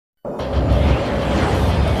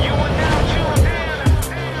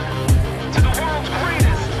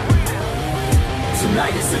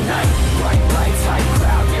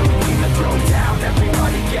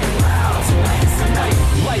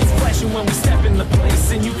step in the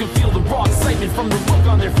place, and you can feel the raw excitement from the look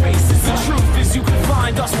on their faces. The truth is you can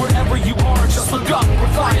find us wherever you are. Just look up,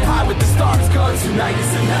 we're flying high with the stars, cause tonight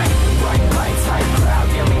is the night. Bright lights, hype crowd,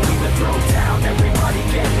 yeah, we need to throw down. Everybody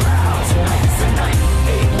get loud. Tonight is the night.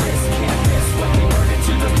 A-list, can't miss when we burn it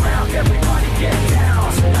to the ground. Everybody get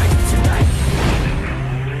down. Tonight.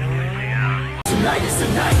 Tonight is the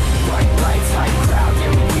night. Bright lights, hype crowd, yeah,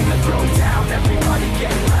 we need to throw down. Everybody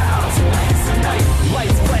get loud. Tonight is the night.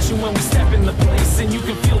 Lights flashing when we step in the place, and you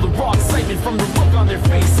can feel the raw excitement from the look on their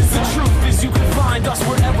faces. The truth is you can find us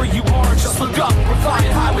wherever you are. Just look up, we're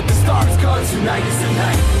flying high with the stars, cause tonight is the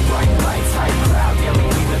night. Bright lights, hype crowd, yeah, we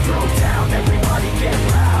need to throw down. Everybody get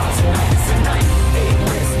loud. Tonight is the night.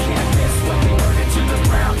 A-list, can't miss when we burn it to the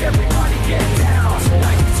ground. Everybody get down.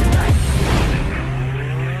 Tonight.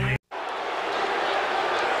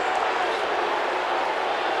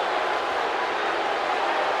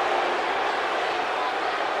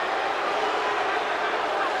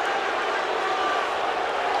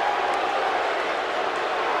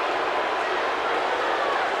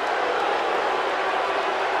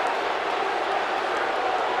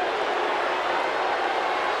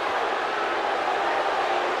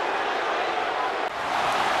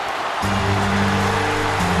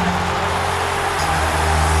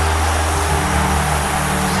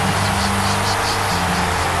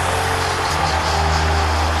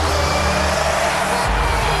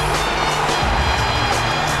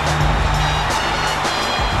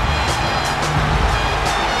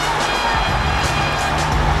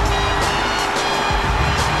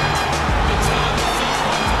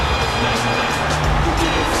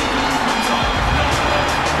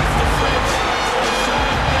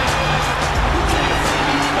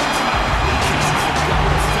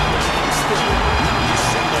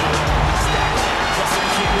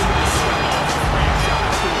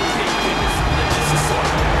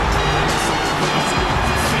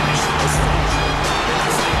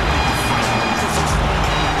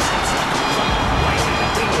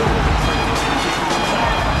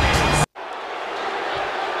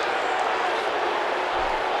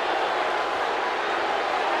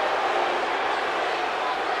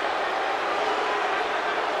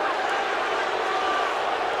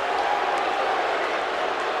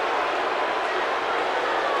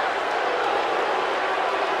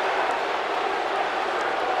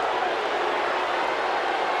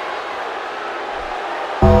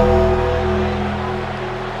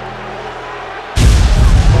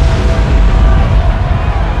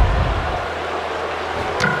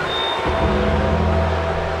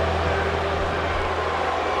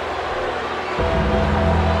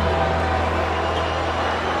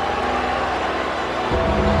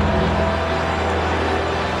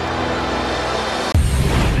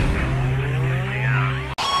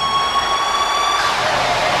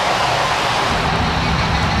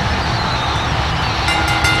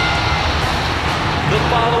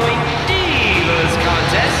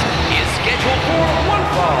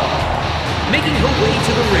 Making her way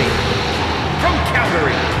to the ring, from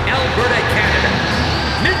Calgary, Alberta, Canada,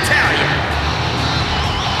 Natalia.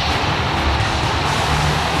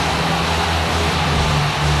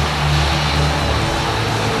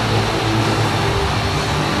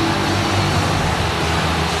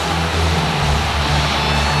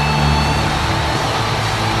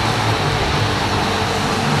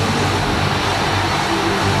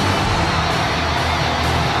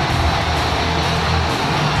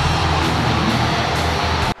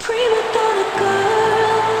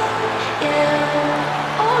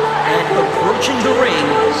 Approaching the ring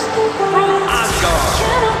from Asgard,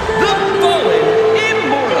 the fallen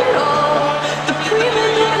immortal. The prima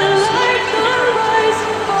donna like the rise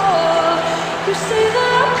and fall. You say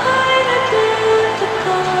that I'm kinda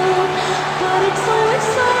difficult, but it's always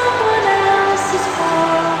someone else's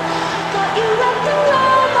fault. Got you wrapped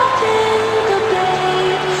around my finger,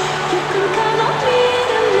 babe. You can count on me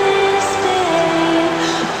to miss, babe.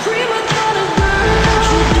 Prima donna girl, would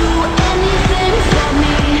you do anything for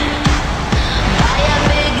me?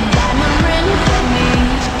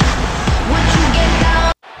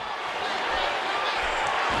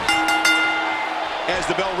 As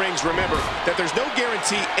the bell rings, remember that there's no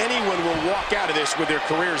guarantee anyone will walk out of this with their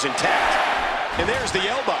careers intact. And there's the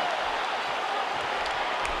elbow.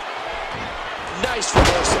 Nice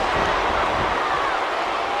reversal.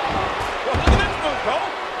 Well, look at this move, Cole.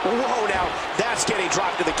 Whoa, now that's getting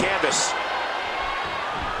dropped to the canvas.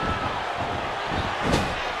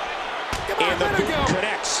 And the boot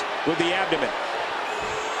connects with the abdomen.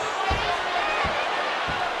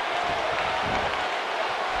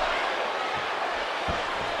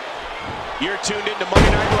 You're tuned into Monday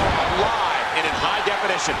Night Raw live and in high definition.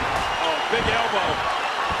 definition. Oh, big elbow.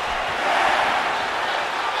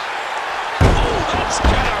 Oh, that's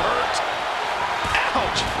gonna hurt.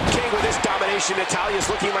 Ouch. King with this domination. Natalya's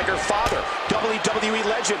looking like her father, WWE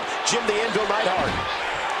legend Jim the Anvil Neidhart.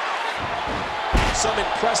 Some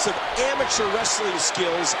impressive amateur wrestling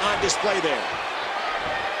skills on display there.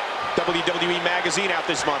 WWE Magazine out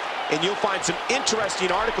this month, and you'll find some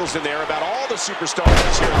interesting articles in there about all the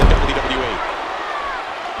superstars here in the WWE.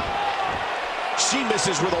 She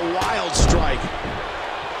misses with a wild strike.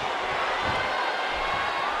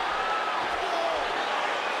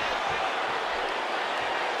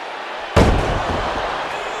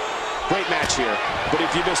 Great match here, but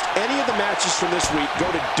if you missed any of the matches from this week, go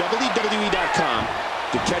to WWE.com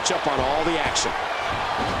to catch up on all the action.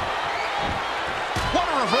 What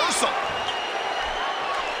a reversal.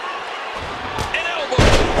 An elbow.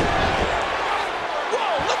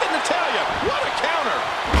 Whoa, look at Natalya. What a counter.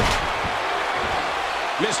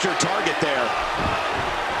 Mr. Target there.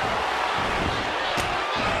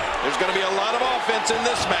 There's going to be a lot of offense in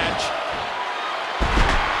this match.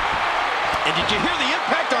 And did you hear the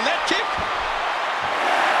impact on that kick?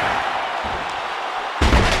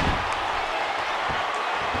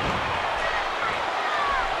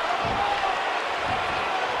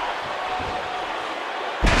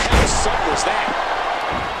 What was that?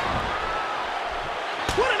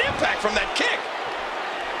 What an impact from that kick.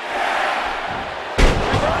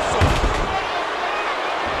 Reversal.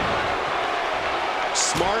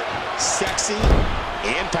 Smart, sexy,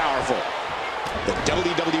 and powerful. The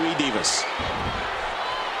WWE Divas.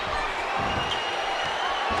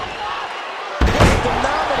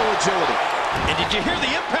 Phenomenal agility. And did you hear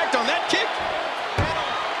the impact on that kick?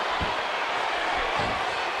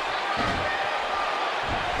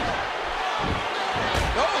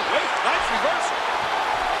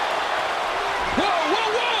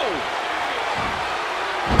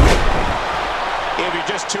 If you're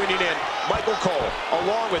just tuning in, Michael Cole,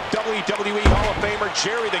 along with WWE Hall of Famer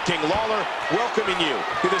Jerry the King Lawler, welcoming you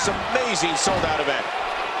to this amazing sold-out event.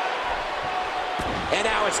 And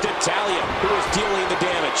now it's Natalya who is dealing the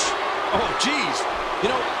damage. Oh, geez.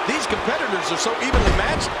 You know, these competitors are so evenly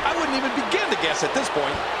matched, I wouldn't even begin to guess at this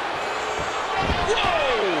point.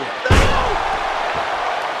 Whoa! No!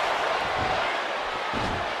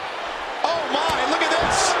 Oh, my, look at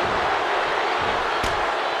this!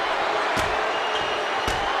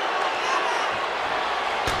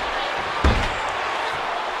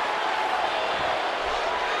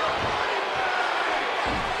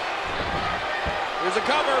 Here's a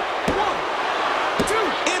cover. 1, 2.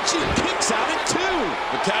 And she kicks out at 2.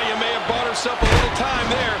 Natalya may have bought herself a little time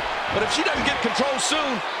there, but if she doesn't get control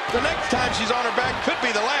soon, the next time she's on her back could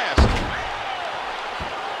be the last.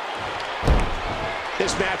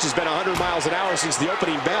 This match has been 100 miles an hour since the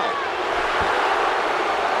opening bell.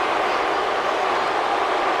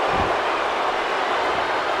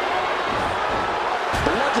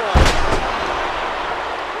 Bloodline.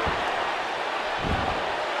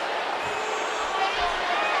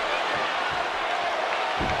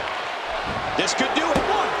 This could do it. 1, 2.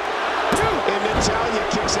 And Natalya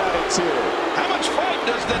kicks out at 2. How much fight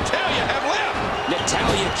does Natalya have left?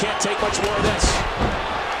 Natalya can't take much more of this.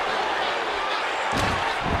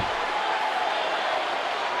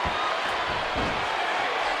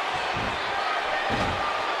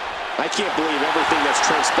 I can't believe everything that's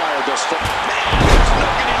transpired thus far. Man, there's no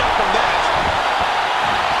getting up from that.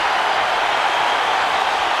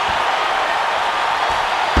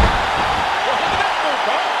 Well, look at that move,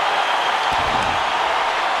 huh?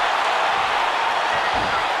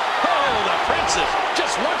 Oh, the princess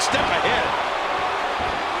just one step ahead.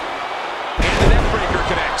 And the neck breaker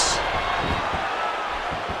connects.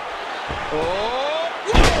 Oh,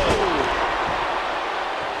 whoa!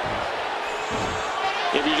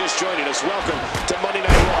 If you're just joining us, welcome to Monday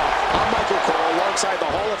Night Raw. I'm Michael Cole alongside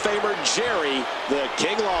the Hall of Famer Jerry the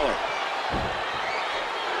King Lawler.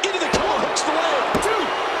 Into the corner, hooks the leg. 2.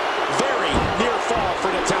 Very near fall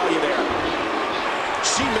for Natalya there.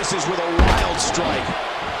 She misses with a wild strike.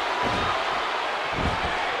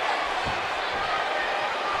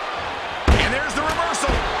 And there's the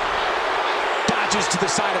reversal. Dodges to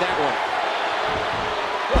the side of that one.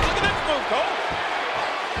 Well, look at this move, Cole.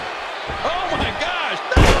 Oh, my gosh.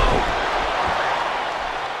 No!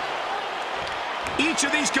 Each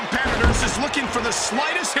of these competitors is looking for the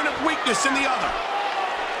slightest hint of weakness in the other.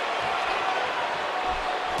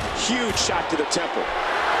 Huge shot to the temple.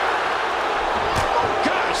 Oh,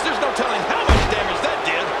 gosh, there's no telling how much damage that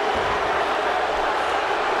did.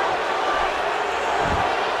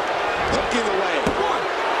 Hooking away. 1,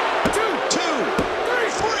 2, 2,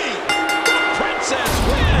 3. The princess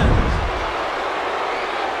wins!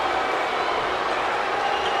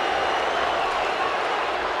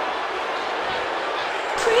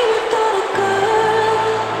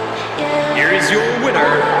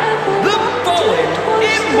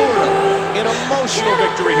 an emotional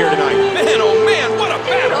victory here tonight. Man, oh man, what a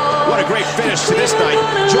battle! What a great finish to this night.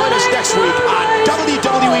 Join us next week on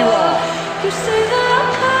WWE Raw. You say that I'm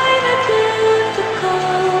kinda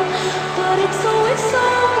difficult, but it's always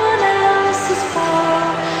someone else's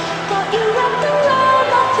fault. Got you wrapped around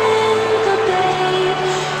my finger, babe.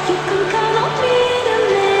 You can count on me to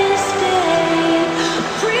misbehave.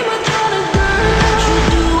 Prima donna girl, you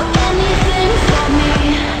do anything for me.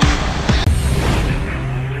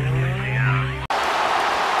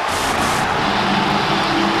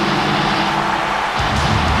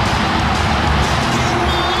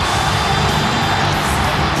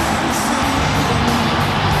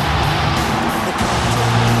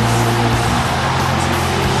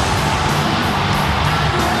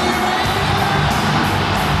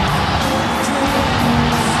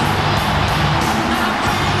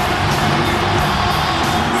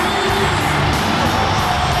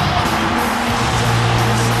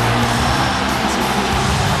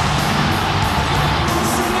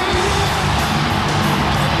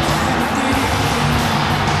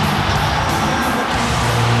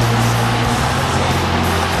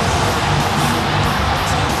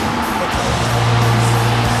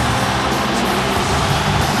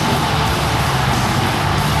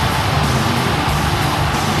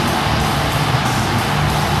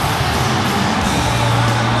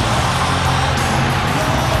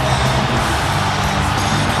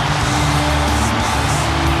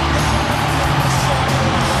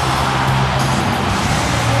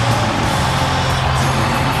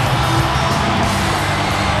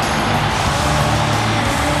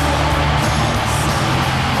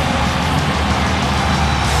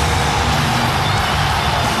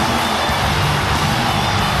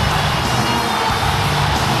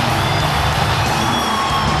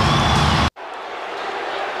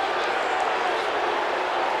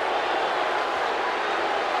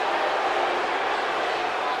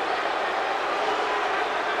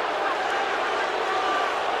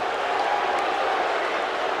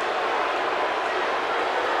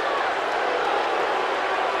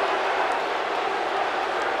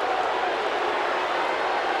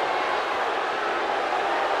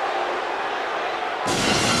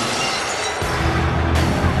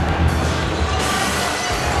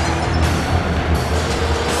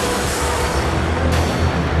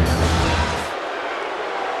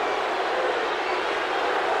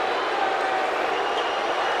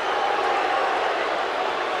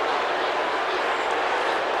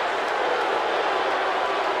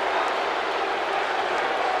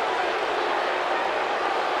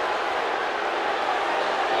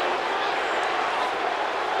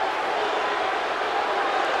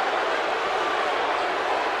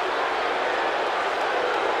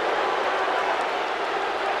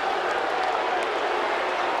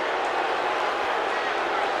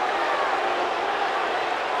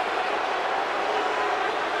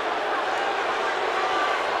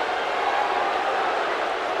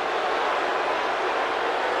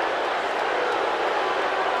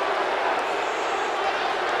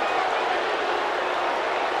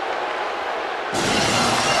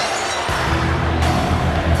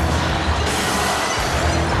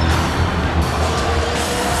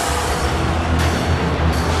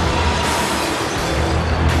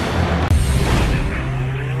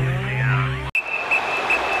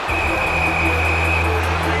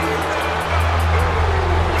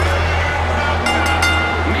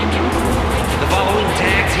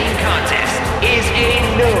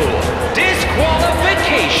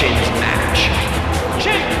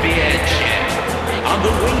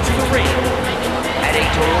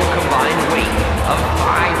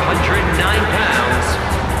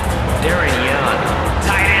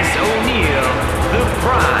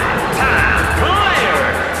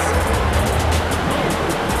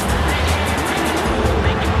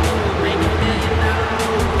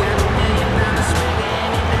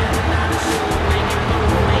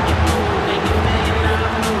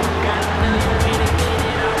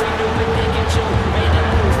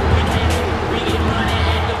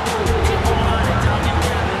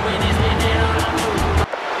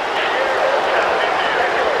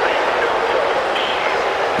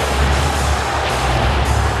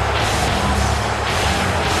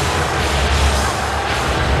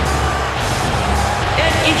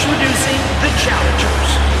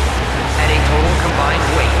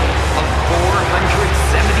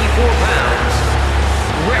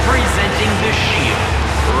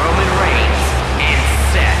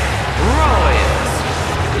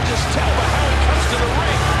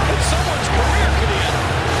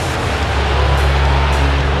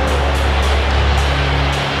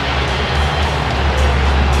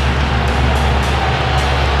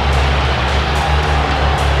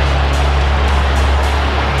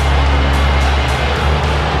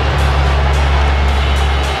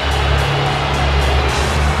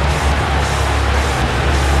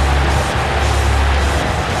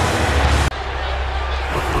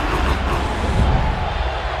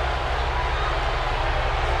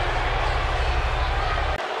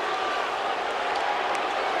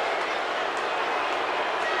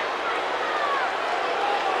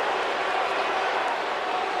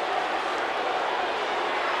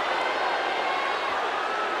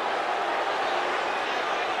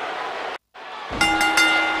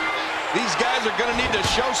 These guys are going to need to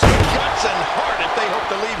show some guts and heart if they hope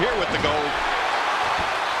to leave here with the gold.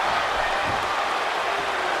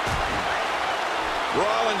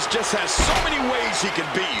 Rollins just has so many ways he can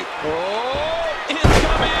beat you. Oh,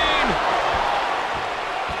 incoming!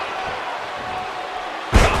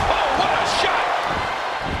 Oh, what a shot!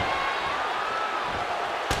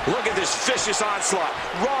 Look at this vicious onslaught.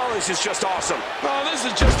 Rollins is just awesome. Oh, this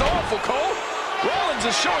is just awful, Cole. Rollins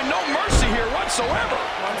is showing no mercy here whatsoever.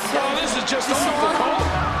 Oh, this is just awful, Cole.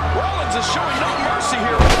 Rollins is showing no mercy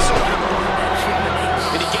here whatsoever.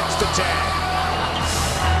 And he gets the tag.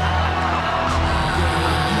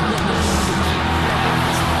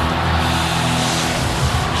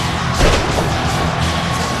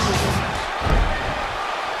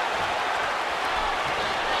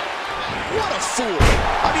 What a fool.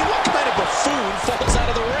 I mean, what kind of buffoon falls out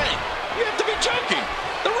of the ring? You have to be joking.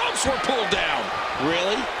 The ropes were pulled down.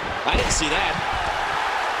 Really? I didn't see that.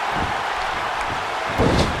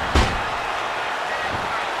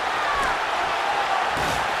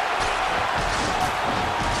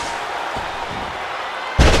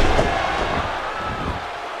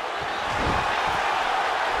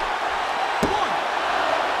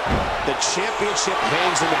 The championship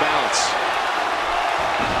hangs in the balance.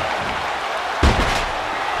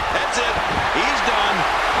 That's it. He's done.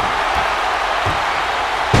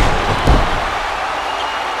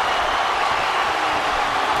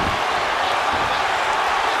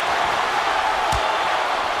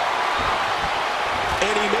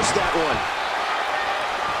 And he missed that one.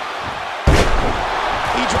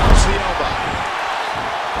 He drops the elbow.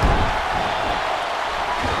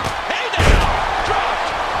 Hey now! Dropped!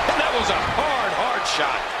 And that was a hard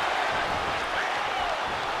shot.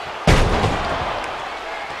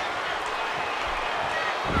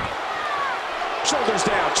 Shoulders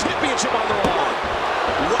down, championship on the line.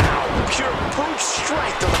 Wow, pure brute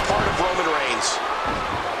strength on the part of Roman Reigns.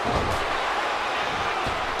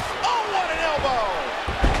 Oh, what an elbow!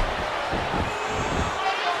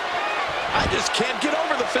 I just can't get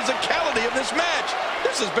over the physicality of this match.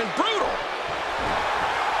 This has been brutal.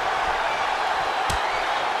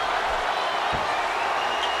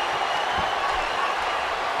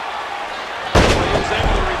 He was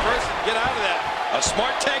able to reverse and get out of that. A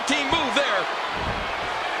smart tag team move there.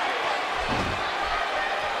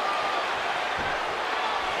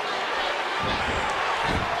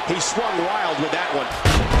 He swung wild with that one.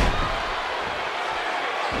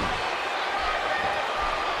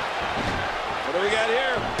 What do we got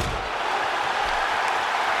here?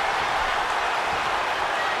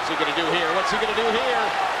 What's he going to do here? What's he going to do here?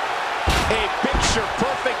 A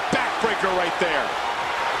picture-perfect backbreaker right there.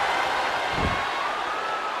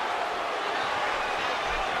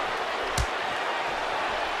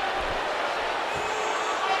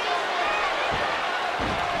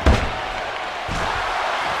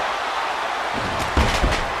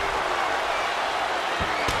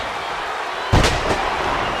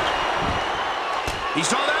 He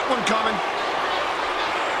saw that one coming.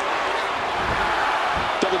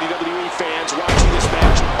 WWE fans watching this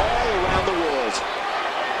match all around the world.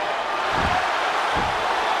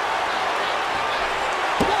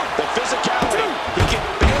 The physicality. He can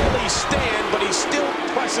barely stand, but he still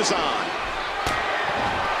presses on.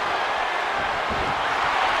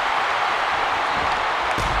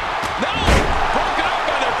 No! Broken up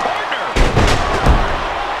by their partner!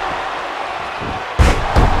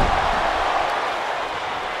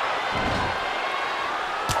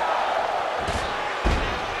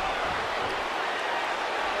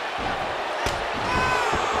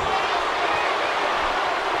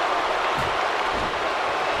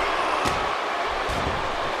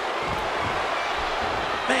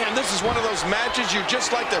 Man, this is one of those matches you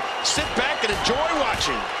just like to sit back and enjoy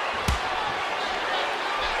watching.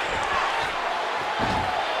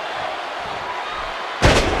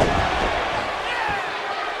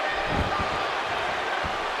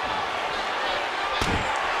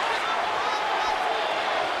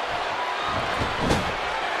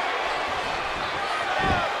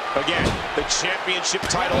 Again, the championship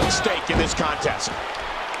title at stake in this contest.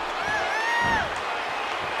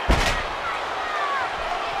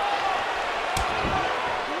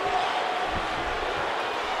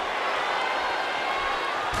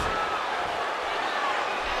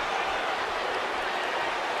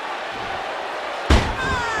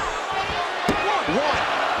 One.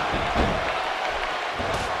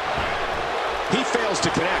 He fails to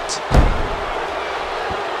connect.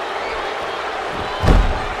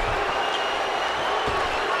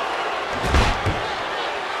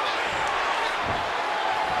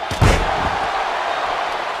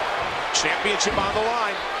 Championship on the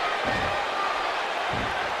line.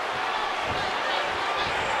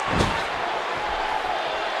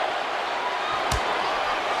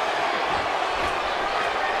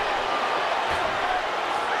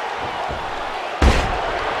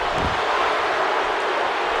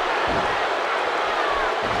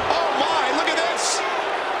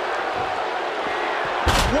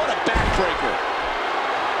 backbreaker.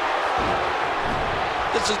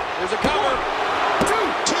 There's a cover.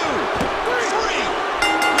 Two, three.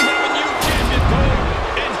 We have a new champion, Cole,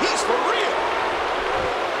 and he's for real.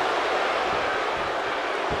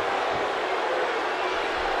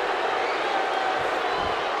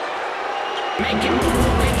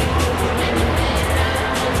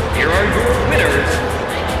 Here are your winners,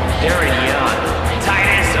 Darren Young,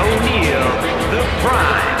 Titus O'Neil, the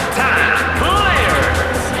Prime Time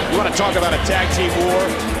Players. You want to talk about a tag team war?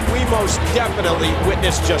 We most definitely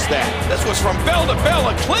witnessed just that. This was from bell to bell,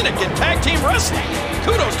 a clinic in tag team wrestling.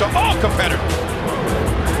 Kudos to all competitors.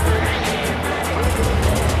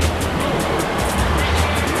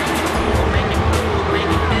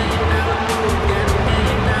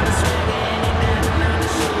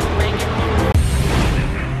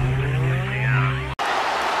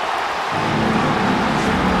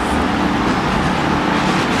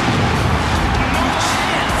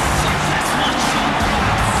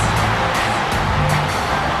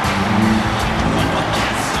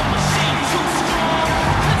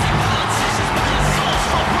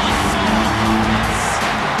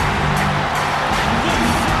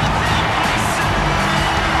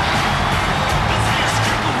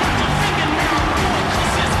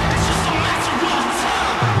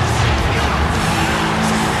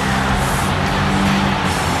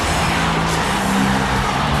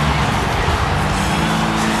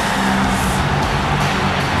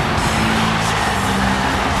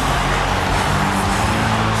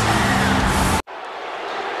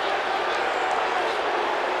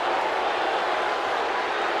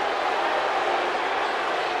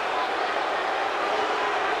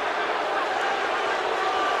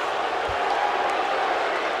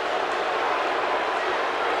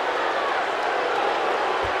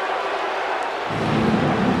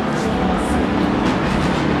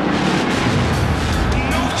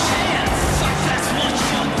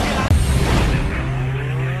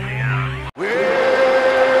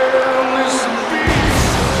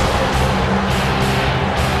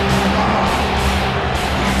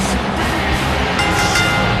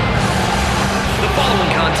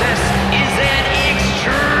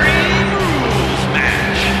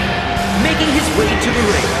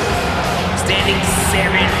 Standing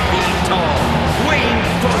 7 feet tall, weighing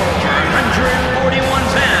 441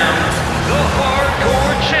 pounds, the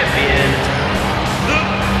hardcore champion, The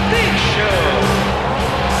Big Show.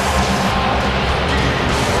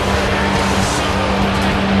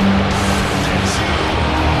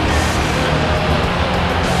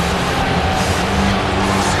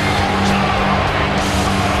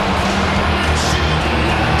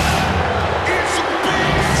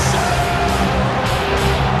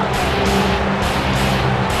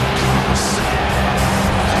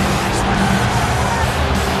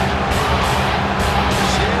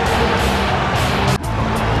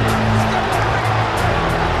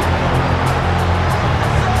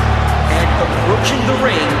 Approaching the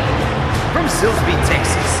ring from Silsbee,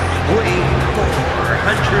 Texas, weighing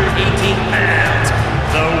 418 pounds,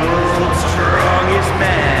 the world's strongest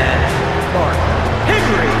man, Mark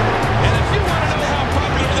Henry. And if you want to know how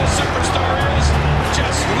popular this superstar is,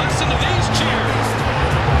 just listen to these cheers.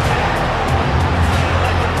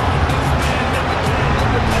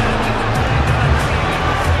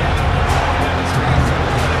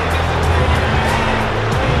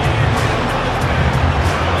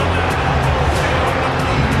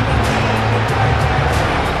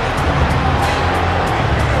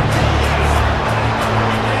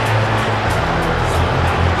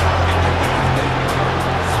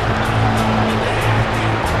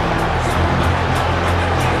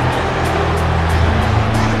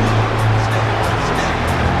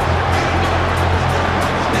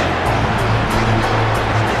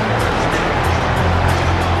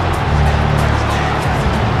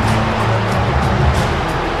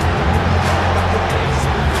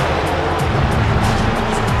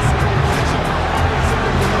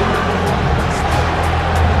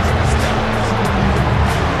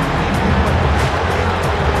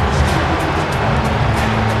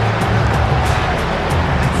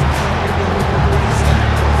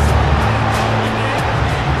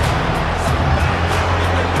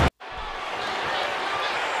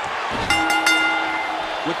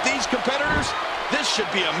 With these competitors, this should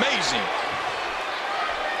be amazing.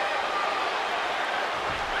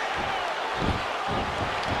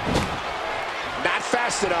 Not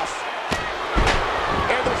fast enough.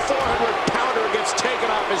 And the 400-pounder gets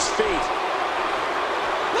taken off his feet.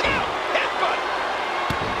 Look out! Headbutt!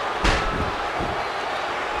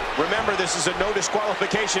 Remember, this is a no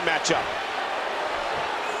disqualification matchup.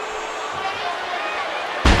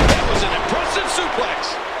 That was an impressive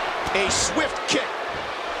suplex. A swift kick.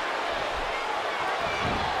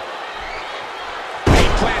 He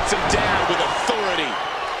plants him down with authority.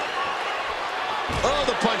 Oh,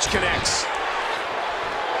 the punch connects.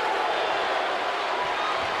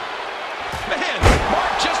 Man,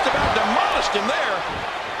 Mark just about demolished him there.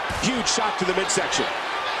 Huge shot to the midsection.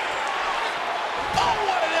 Oh,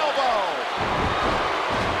 what an elbow!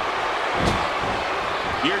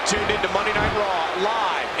 You're tuned into Monday Night Raw,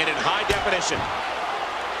 live and in high definition.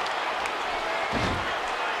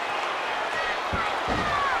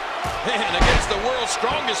 Man, against the world's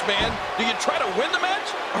strongest man, do you try to win the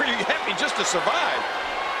match, or are you happy just to survive?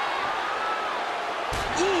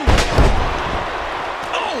 Ooh.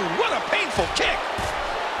 Oh, what a painful kick.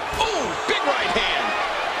 Ooh, big right hand.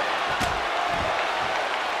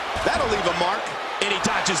 That'll leave a mark, and he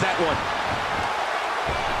dodges that one.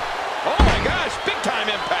 Oh my gosh, big time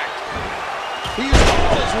impact. He used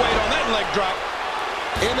all his weight on that leg drop.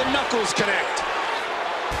 And the knuckles connect.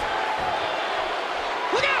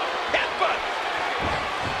 Look out, headbutt.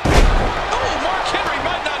 Oh, Mark Henry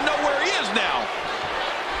might not know where he is now.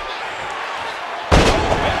 Oh,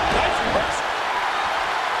 man, nice reverse.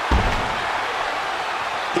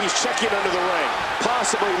 He's checking under the ring,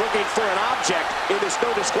 possibly looking for an object in this no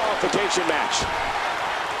disqualification match.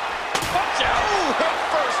 Watch out. Oh, head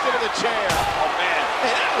first into the chair. Oh, man.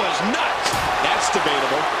 Hey, that was nuts. That's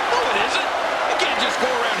debatable. No, it isn't. You can't just go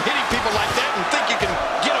around hitting people like that and think you can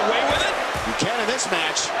get away with it. You can in this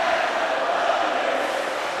match.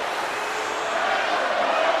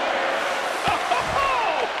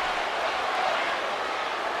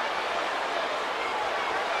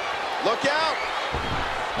 Look out.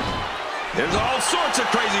 There's all sorts of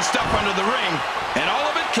crazy stuff under the ring, and all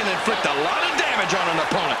of it can inflict a lot of damage on an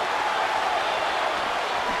opponent.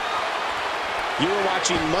 You are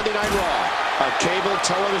watching Monday Night Raw on cable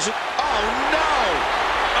television. Oh, no!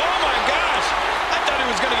 Oh, my gosh! I thought he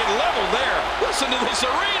was going to get leveled there. Listen to this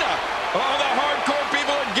arena. Oh, the hardcore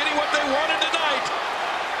people are getting what they wanted tonight.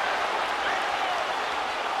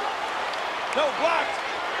 No, blocked.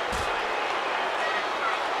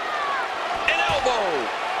 An elbow.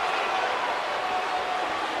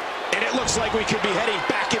 And it looks like we could be heading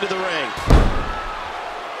back into the ring.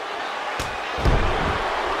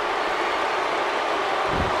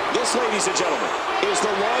 This, ladies and gentlemen, is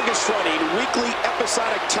the longest-running weekly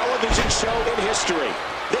episodic television show in history.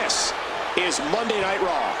 This is Monday Night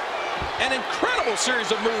Raw. An incredible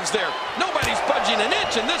series of moves there. Nobody's budging an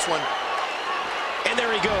inch in this one. And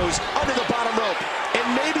there he goes, under the bottom rope. And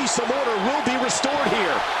maybe some order will be restored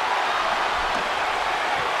here.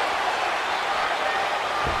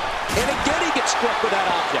 And again he gets struck with that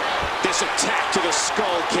object. This attack to the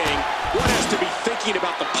Skull King. One has to be thinking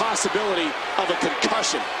about the possibility of a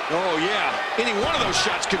concussion. Oh, yeah. Any one of those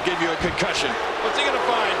shots could give you a concussion. What's he going to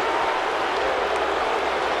find?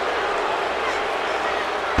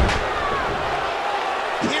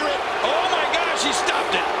 Hear it. Oh, my gosh, he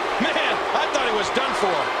stopped it. Man, I thought he was done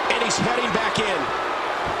for. And he's heading back in.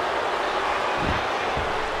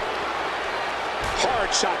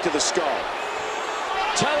 Hard shot to the skull.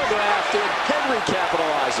 Telegraphed, and Henry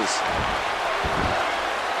capitalizes.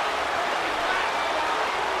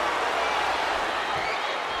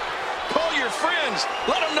 Call your friends.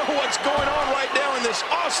 Let them know what's going on right now in this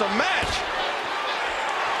awesome match.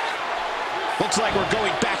 Looks like we're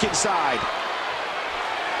going back inside.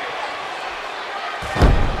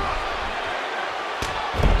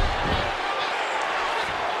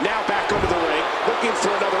 Now back under the ring, looking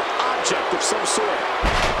for another object of some sort.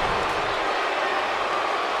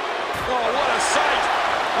 Oh, what a sight.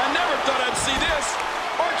 I never thought I'd see this.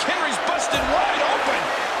 Mark Henry's busted wide open.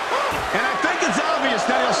 And I think it's obvious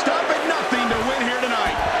that he'll stop at nothing to win here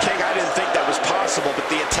tonight. King, I didn't think that was possible, but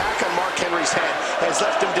the attack on Mark Henry's head has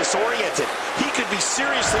left him disoriented. He could be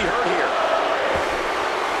seriously hurt here.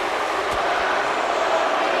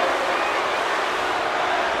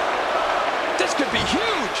 This could be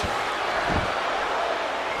huge.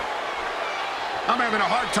 I'm having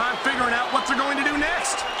a hard time figuring out what they're going to do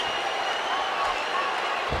next.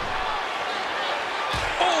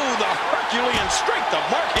 Oh, the Herculean strength of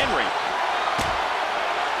Mark Henry.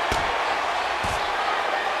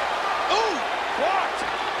 Ooh, blocked.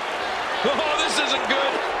 Oh, this isn't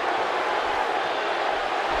good.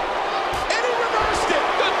 And he reversed it.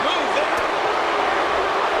 Good move there.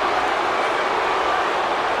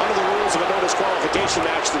 Under the rules of a no disqualification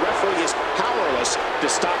match, the referee is powerless to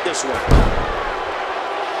stop this one.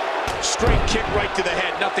 Straight kick right to the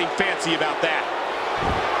head. Nothing fancy about that.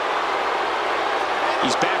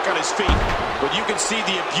 He's back on his feet, but you can see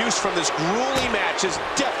the abuse from this grueling match has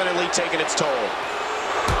definitely taken its toll.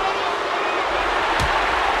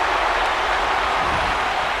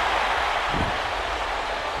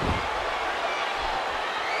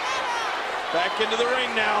 Back into the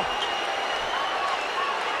ring now.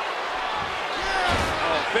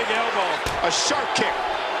 Oh, big elbow. A sharp kick.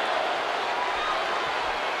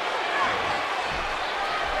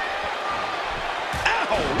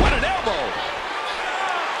 Ow, what an elbow.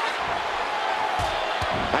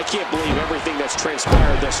 I can't believe everything that's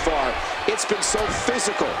transpired thus far. It's been so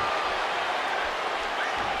physical.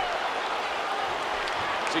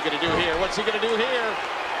 What's he gonna do here? What's he gonna do here?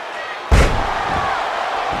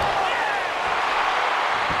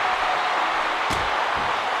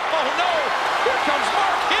 Oh no! Here comes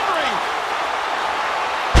Mark Henry!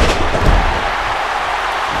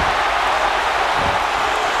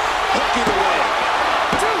 Hooking away.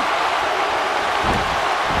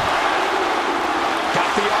 Got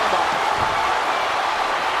the arm up.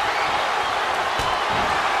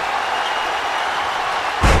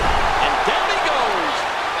 And down he goes!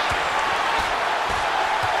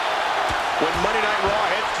 When Monday Night Raw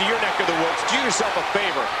heads to your neck of the woods, do yourself a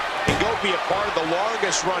favor and go be a part of the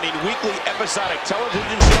longest-running weekly episodic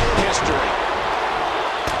television show in history.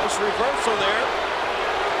 Nice reversal there.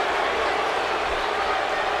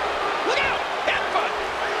 Look out! Headbutt!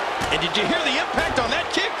 And did you hear the impact on that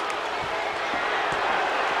kick?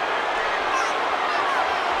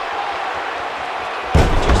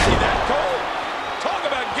 Did you see that, Cole? Talk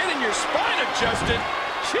about getting your spine adjusted.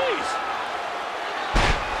 Jeez.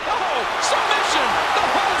 Oh, submission! The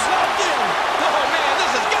hold's locked in! Oh, man,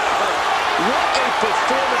 this has got to hurt! What a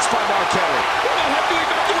performance by Mark Henry. We might have to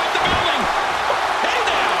evacuate the building! Hey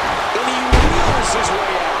now! And he wheels his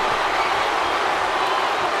way out.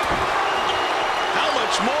 How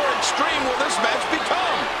much more extreme will this match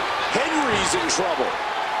become? Henry's in trouble.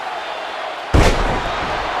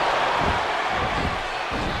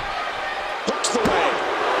 Hooks the leg.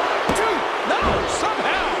 No,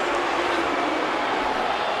 somehow!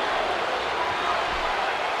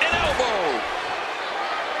 An elbow!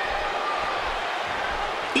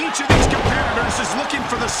 Each of these competitors is looking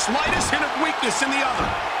for the slightest hint of weakness in the other.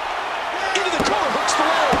 Into the corner, hooks the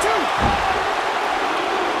leg.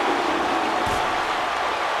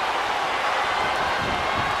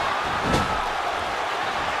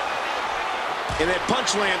 And that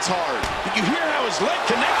punch lands hard. Did you hear how his leg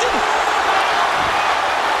connected?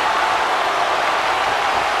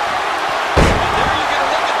 And there you get a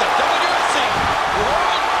look at the WSC.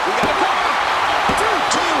 World, we got a cover.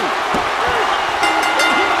 Two. And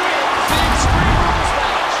he wins the Extreme Rules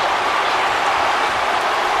match.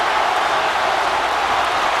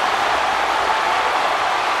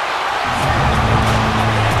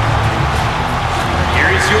 Here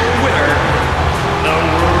is your winner, the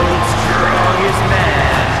world's strongest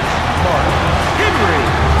man, Mark Henry.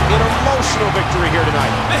 An emotional victory here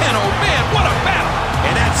tonight. Man, oh man, what a battle.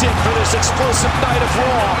 And that's it for this explosive night of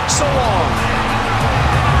Raw. So long.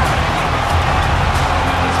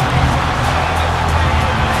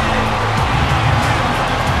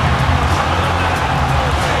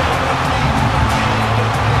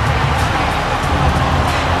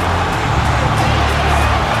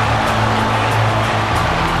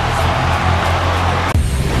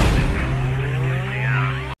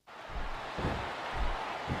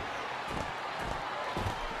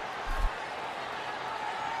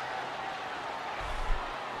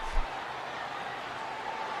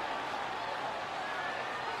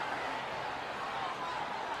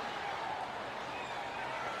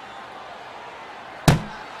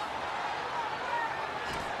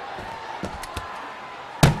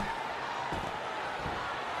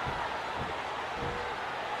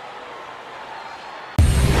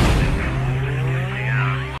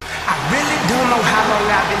 Don't know how long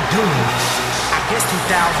I've been doing this. I guess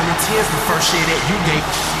 2010's the first year that you gave.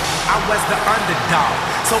 I was the underdog,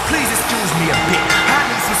 so please excuse me a bit.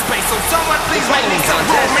 I need some space, so someone please make me some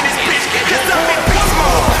room in this bitch. Cause I'm in beast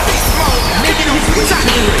mode, making them shot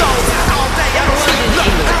those all day. I don't see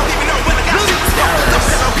look, I don't even know when I got shit started. Those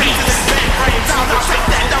pillowcases and bad frames, all the shit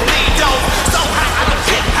that don't need those. So hot, I look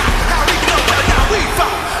hip hop. I don't even know when I got weed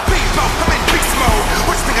for. I'm in beast mode.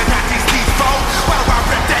 What you think I got these beats for? Why do I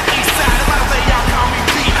rep that east side? Why do they y'all call me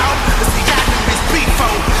B.O.? The see, I do this beat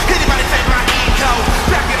for. Anybody take my ego?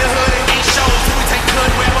 Back in the hood and ain't shows. We take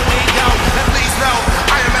good wherever we go. And please know,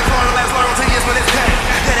 I am as loyal to years when it's paid.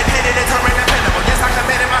 Dedicated and totally dependable. Yes, I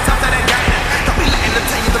committed myself to that game. Don't be letting them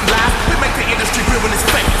tell you them lies. We make the industry real when it's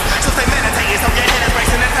fake. So stay meditating so your head is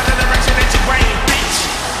racing. That's the direction that you brain, bitch.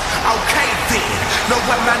 Okay then, know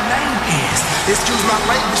what my name is. Excuse my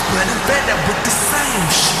language, but it's fed up with the same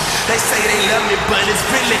shit. They say they love me, but it's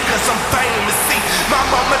really cause I'm famous. See, my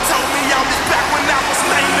mama told me all this back when I was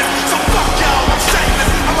famous. So fuck y'all, I'm shameless.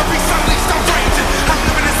 I'ma be some least I'm raging. I'm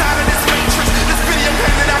living inside of this matrix. This video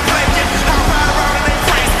game that I'm playing.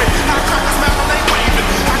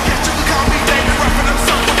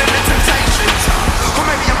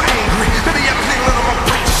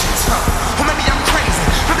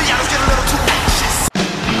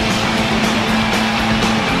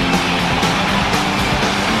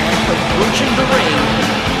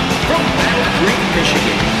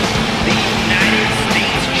 Michigan, the United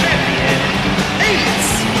States Champion,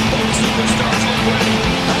 Ace. Both superstars look ready.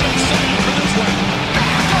 I'm excited for this one.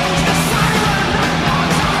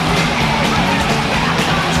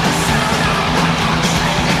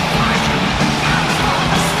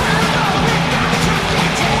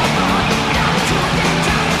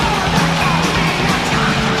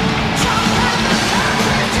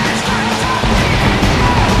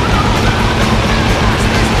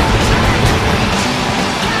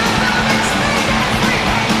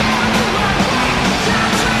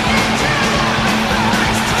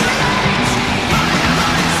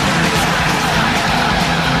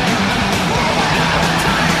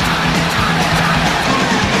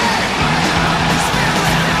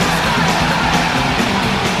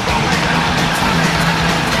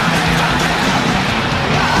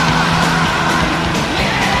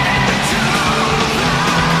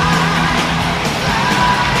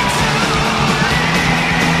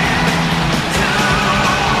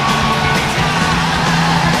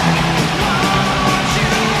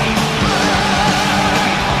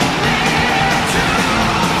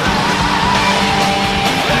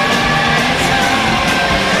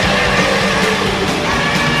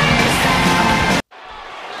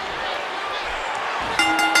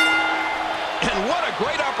 And what a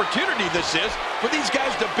great opportunity this is for these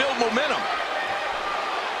guys to build momentum.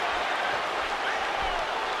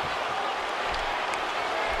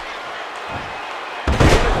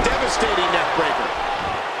 What a devastating neck breaker.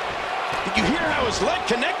 Did you hear how his leg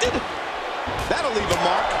connected? That'll leave a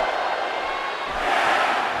mark.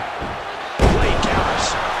 Blade counters.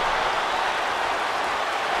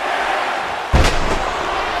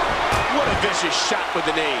 What a vicious shot with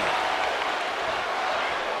the knee.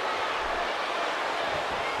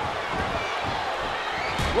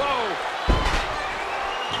 Whoa.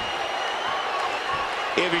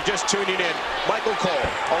 If you're just tuning in, Michael Cole,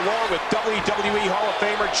 along with WWE Hall of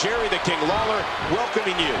Famer Jerry the King Lawler,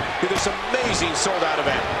 welcoming you to this amazing sold-out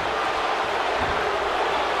event.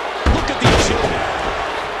 Look at the agility.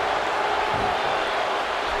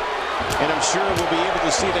 And I'm sure we'll be able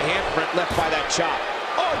to see the handprint left by that chop.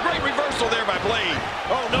 Oh, great reversal there by Blade.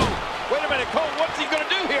 Oh, no. Wait a minute, Cole. What's he going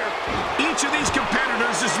to do here? Each of these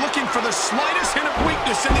competitors is looking for the slightest hint of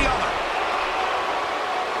weakness in the other.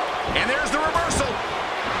 And there's the reversal.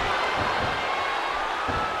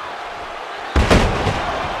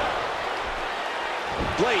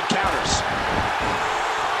 Blade counters.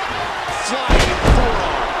 Flying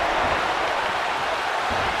forearm.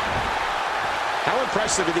 How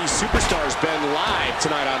impressive have these superstars been live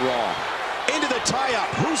tonight on Raw? Into the tie-up.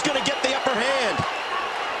 Who's going to get the upper hand?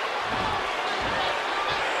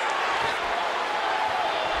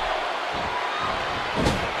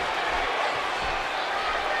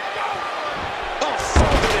 Oh,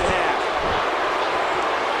 folded in half.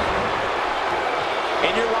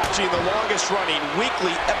 And you're watching the longest-running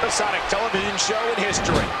weekly episodic television show in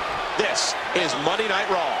history. This is Monday Night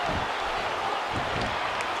Raw.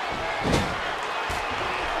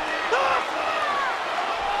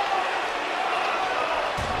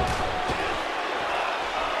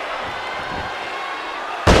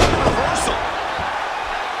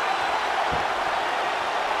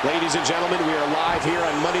 Ladies and gentlemen, we are live here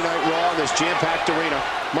on Monday Night Raw in this jam-packed arena.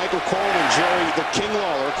 Michael Cole and Jerry the King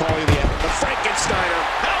Lawler calling the Frankensteiner.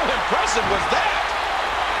 How impressive was that?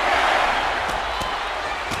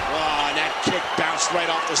 Oh, and that kick bounced right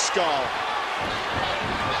off the skull.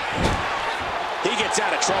 He gets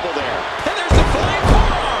out of trouble there. And there's the flying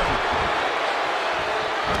forearm.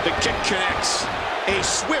 The kick connects. A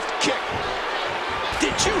swift kick.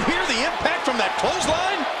 Did you hear the impact from that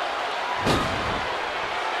clothesline?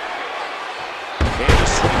 And a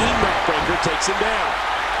swinging neckbreaker takes him down.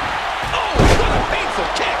 Oh, what a painful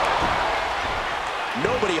kick.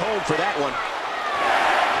 Nobody home for that one.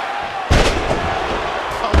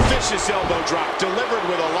 A vicious elbow drop delivered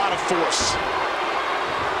with a lot of force.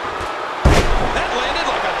 That landed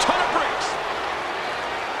like a ton of bricks.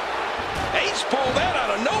 Ace pulled that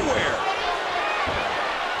out of nowhere.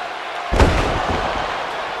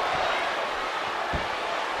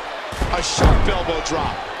 A sharp elbow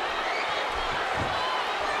drop.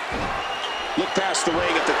 Look past the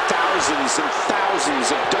ring at the thousands and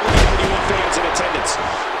thousands of WWE fans in attendance.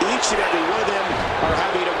 Each and every one of them are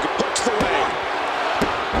having a puts the way.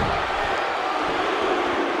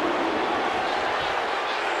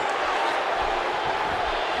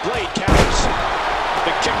 Blade counters.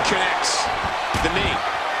 The kick connects. The knee.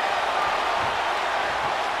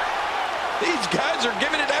 These guys are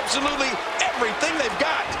giving it absolutely everything they've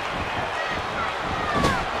got.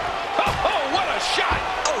 Oh, what a shot.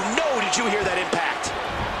 Oh no, did you hear that impact?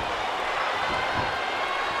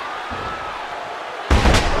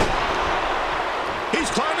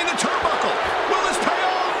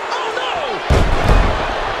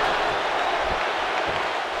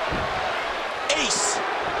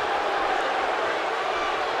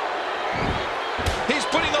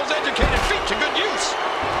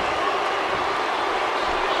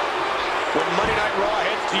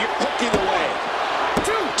 hooking away.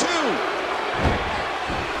 2.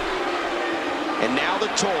 And now the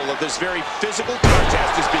toll of this very physical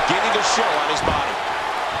contest is beginning to show on his body.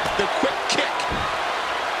 The quick kick.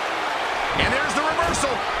 And there's the reversal.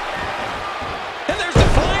 And there's the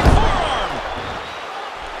flying forearm.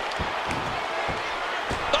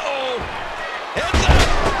 Uh-oh. Heads up.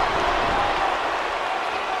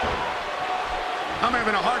 I'm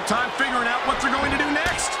having a hard time figuring out what they're going to do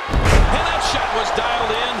next. And that shot was dialed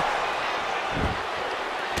in.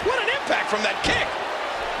 What an impact from that kick.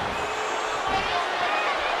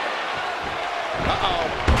 Uh-oh.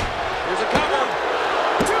 Here's a cover.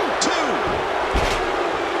 2.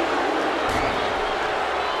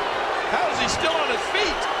 How is he still on his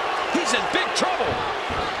feet? He's in big trouble.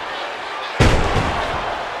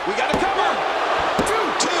 We got a cover.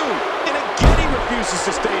 2. And again he refuses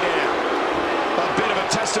to stay down. A bit of a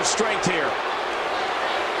test of strength here.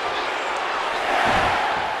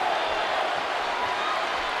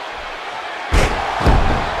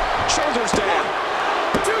 Shoulders down.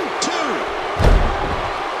 2.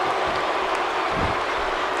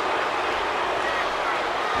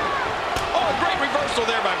 Oh, great reversal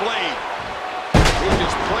there by Blade. He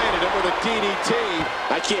just planted him with a DDT.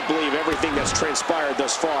 I can't believe everything that's transpired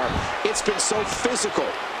thus far. It's been so physical.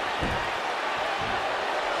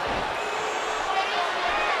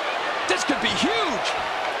 This could be huge.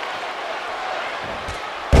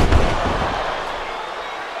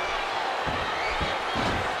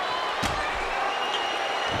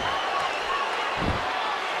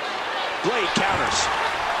 Blade counters.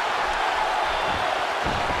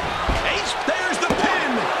 Ace, there's the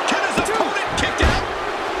pin. Can his opponent kick out?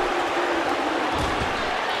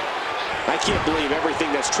 I can't believe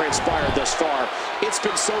everything that's transpired thus far. It's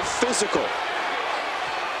been so physical.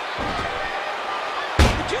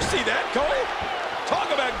 Did you see that, Cole?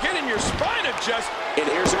 Talk about getting your spine adjusted. And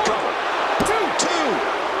here's a cover. 2.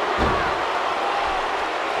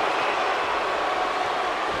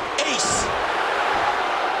 Ace.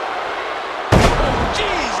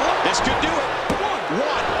 Jeez, look. This could do it. 1,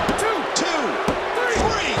 2,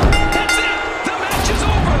 3. That's it. The match is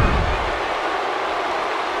over.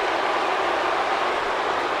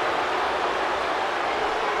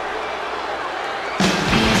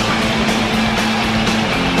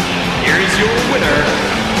 Here is your winner,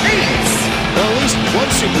 Ace. Well, at least one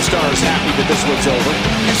superstar is happy that this one's over.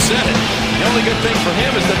 You said it. The only good thing for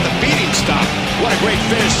him is that the beating stopped. What a great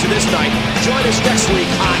finish to this night. Join us next week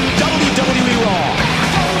on WWE Raw.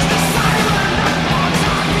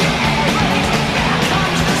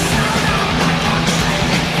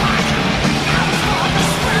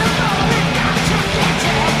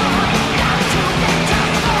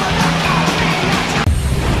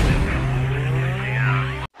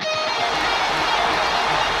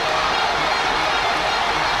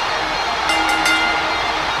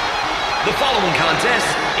 The following contest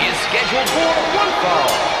is scheduled for one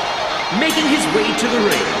fall. Making his way to the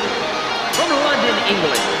ring, from London,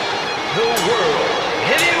 England, the World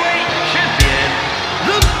Heavyweight Champion,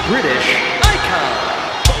 the British Icon.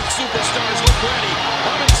 Both superstars look ready.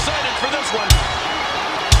 I'm excited for this one.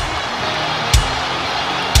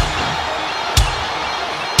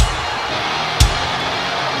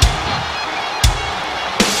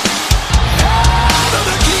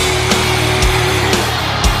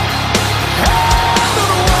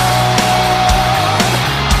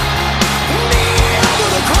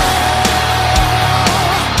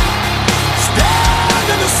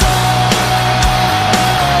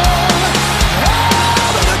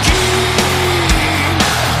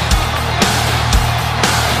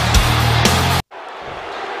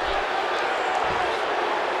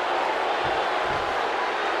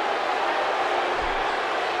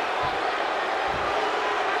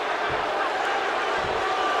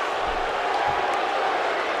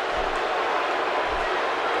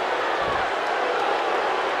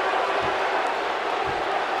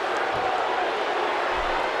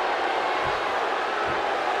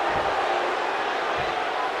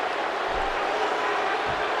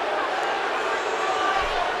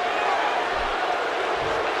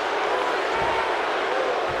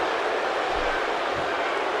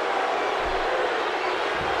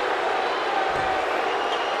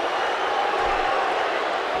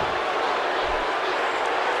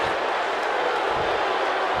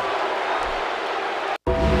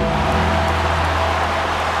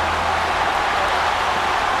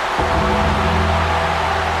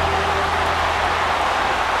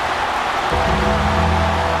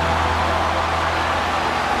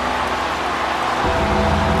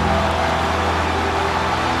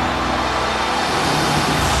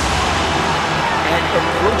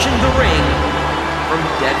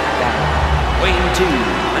 battle, weighing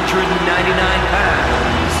 299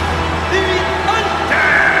 pounds, The Undertaker!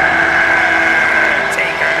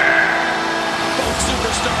 Both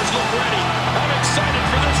superstars look ready. I'm excited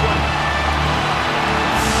for this one.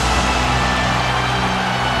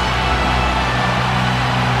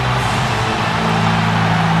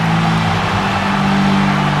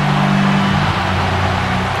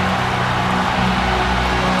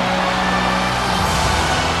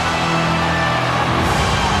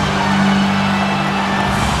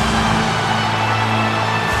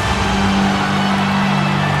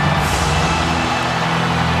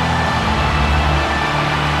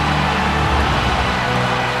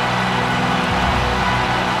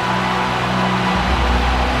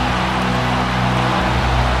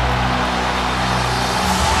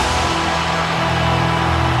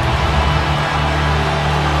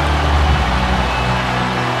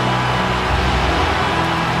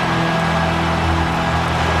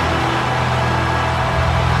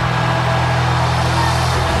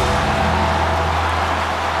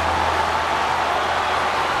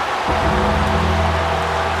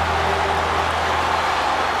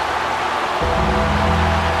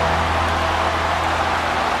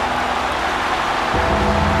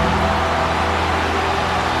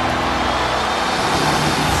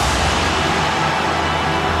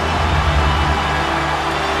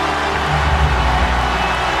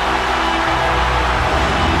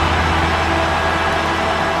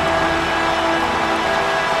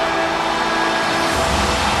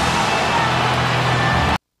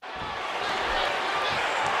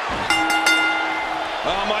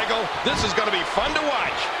 Oh, Michael, this is going to be fun to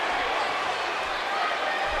watch.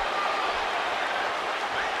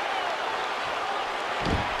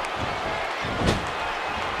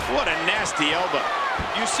 What a nasty elbow.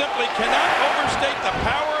 You simply cannot overstate the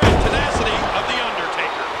power and tenacity of The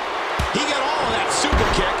Undertaker. He got all of that super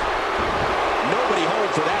kick. Nobody home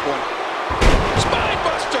for that one. Spine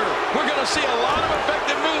Buster! We're going to see a lot of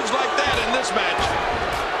effective moves like that in this match.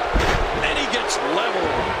 And he gets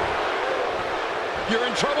leveled. You're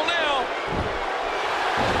in trouble now.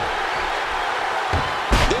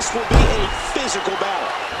 This will be a physical battle.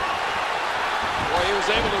 Boy, he was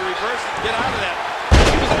able to reverse it, get out of that.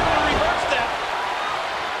 He was able to reverse that.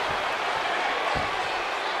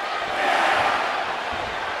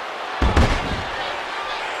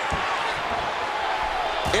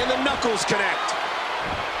 And the knuckles connect.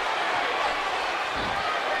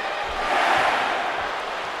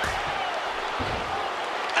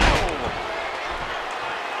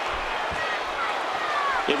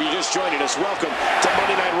 If you're just joining us, welcome to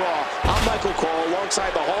Monday Night Raw. I'm Michael Cole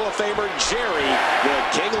alongside the Hall of Famer Jerry, the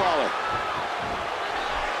King Lawler.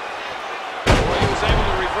 Boy, he was able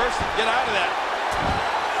to reverse it, get out of that.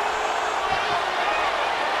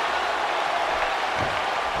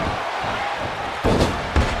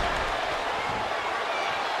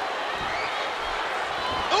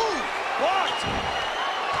 Ooh, blocked.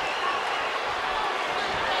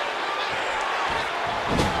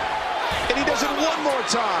 And he does it one more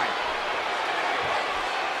time.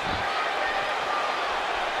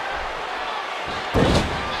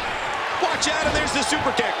 Watch out, and there's the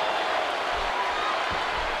super kick.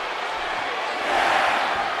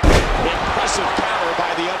 Impressive power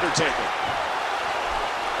by The Undertaker.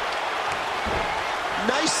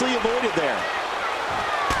 Nicely avoided there.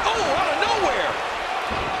 Oh, out of nowhere.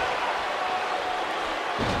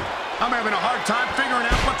 I'm having a hard time figuring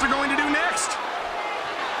out what they're going to do next.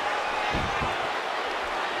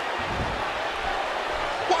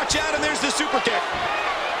 Watch out, and there's the super kick.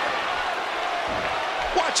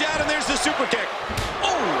 Watch out, and there's the super kick.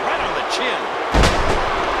 Oh, right on the chin.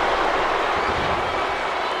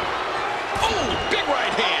 Oh, big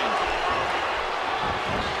right hand.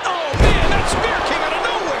 Oh, man, that spear came out of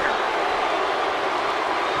nowhere.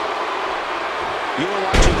 You are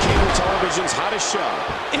watching cable television's hottest show.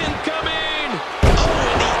 Incoming. Oh,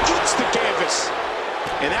 and he eats the canvas.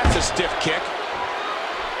 And that's a stiff kick.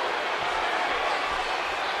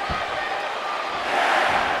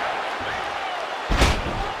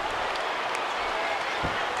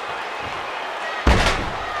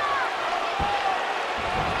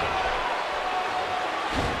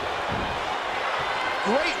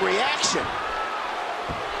 Great reaction.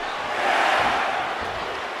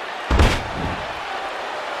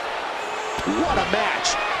 What a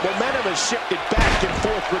match. Momentum has shifted back and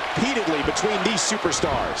forth repeatedly between these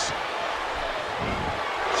superstars.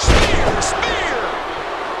 Spear, spear!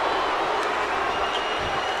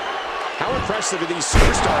 How impressive have these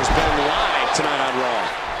superstars been live tonight on Raw?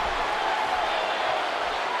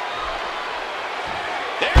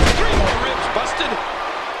 There's 3 more ribs busted.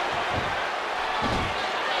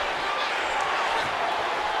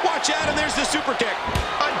 Watch out, and there's the super kick.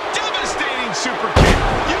 A devastating super kick.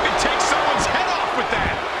 You can take someone's head off with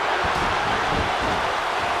that.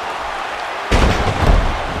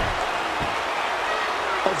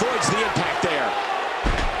 Avoids the impact there.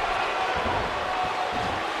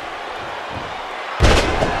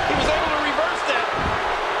 He was able to reverse that.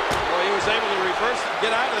 Well, he was able to reverse it,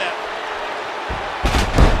 get out of that.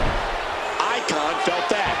 Icon felt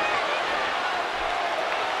that.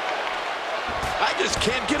 I just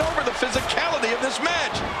can't get over the physicality of this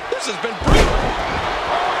match. This has been brutal.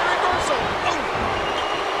 Oh, reversal. Oh.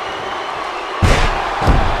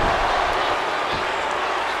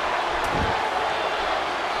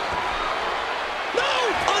 No!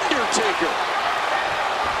 Undertaker.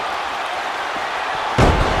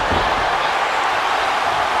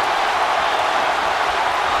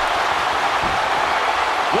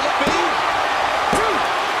 Will it be?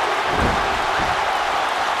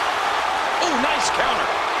 Oh, nice counter.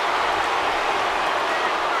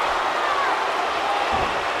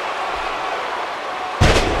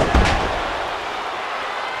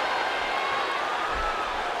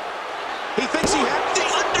 He thinks he has the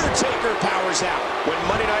Undertaker powers out. When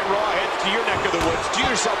Monday Night Raw heads to your neck of the woods, do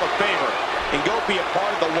yourself a favor and go be a part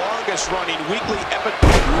of the longest running weekly epic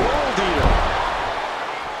World Eater.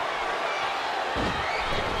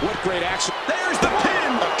 What great action. There's the pin.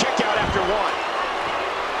 A kick out after one.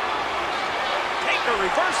 Taker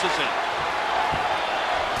reverses it.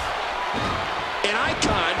 An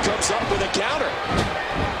Icon comes up with a counter.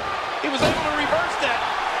 He was able to reverse that.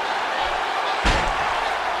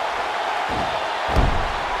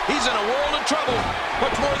 He's in a world of trouble.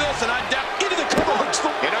 Much more of this, and I doubt Into the cover hooks.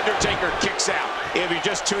 And Undertaker kicks out. If you're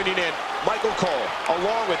just tuning in, Michael Cole,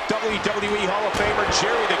 along with WWE Hall of Famer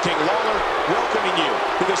Jerry the King Lawler, welcoming you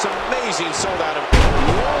to this amazing sold-out of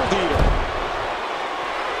World Eater.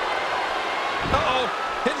 Uh-oh.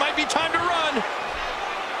 It might be time to run.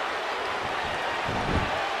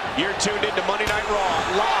 You're tuned into Monday Night Raw,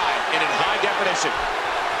 live and in high definition.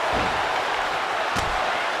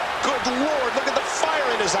 Good Lord, look at the fire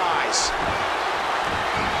in his eyes.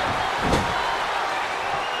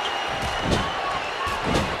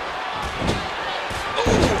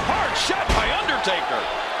 Ooh, hard shot by Undertaker.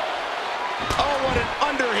 Oh, what an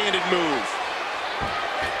underhanded move.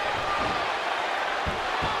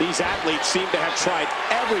 These athletes seem to have tried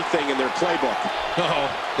everything in their playbook. Oh,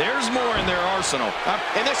 there's more in their arsenal.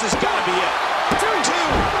 And this has got to be it. 2-2.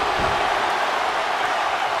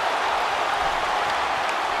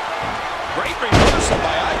 Great reversal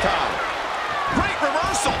by Icon. Great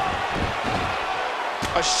reversal.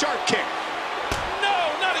 A sharp kick. No,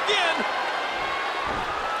 not again.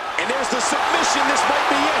 And there's the submission. This might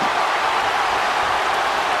be it.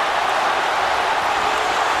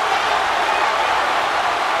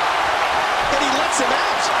 And he lets him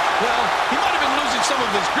out. Well, he might have been losing some of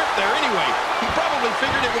his grip there anyway. He probably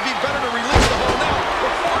figured it would be better to release the hold now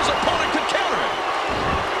before his opponent could counter it.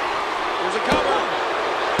 Here's a cover.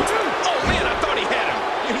 Oh, man, I thought he had him.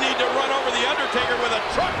 You need to run over the Undertaker with a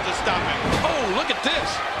truck to stop him. Oh, look at this.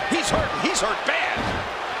 He's hurt. He's hurt bad.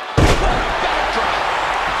 What a backdrop.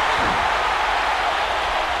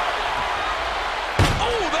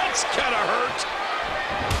 Oh, that's kind of hurt.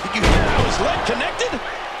 Did you hear how his leg connected?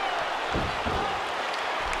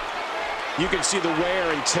 You can see the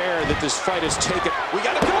wear and tear that this fight has taken. We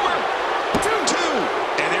got a cover. 2-2.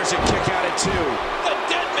 And there's a kick out at 2. The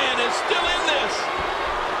dead man is still in this.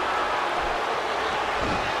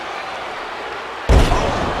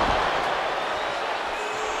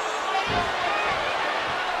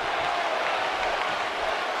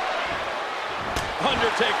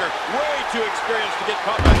 Undertaker, way too experienced to get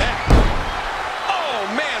caught by that. Oh,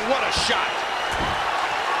 man, what a shot.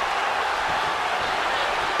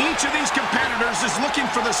 Each of these competitors is looking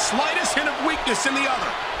for the slightest hint of weakness in the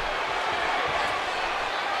other.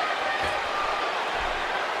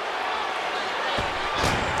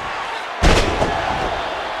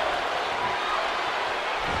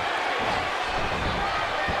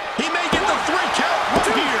 He may get the 3 count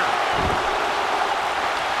right here.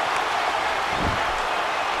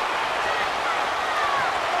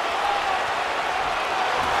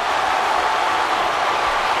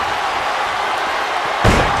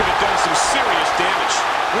 Some serious damage.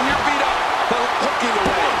 When you're beat up, hooking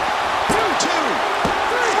away. 2-2.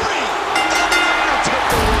 3.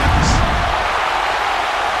 Undertaker wins.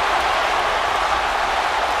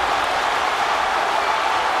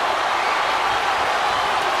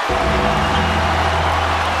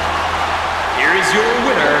 Here is your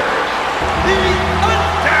winner, The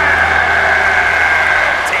Undertaker.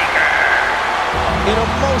 An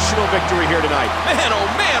emotional victory here tonight. Man, oh,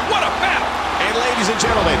 man, what a battle. And ladies ladies and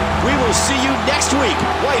gentlemen. We will see you next week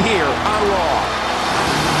right here on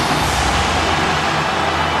Raw.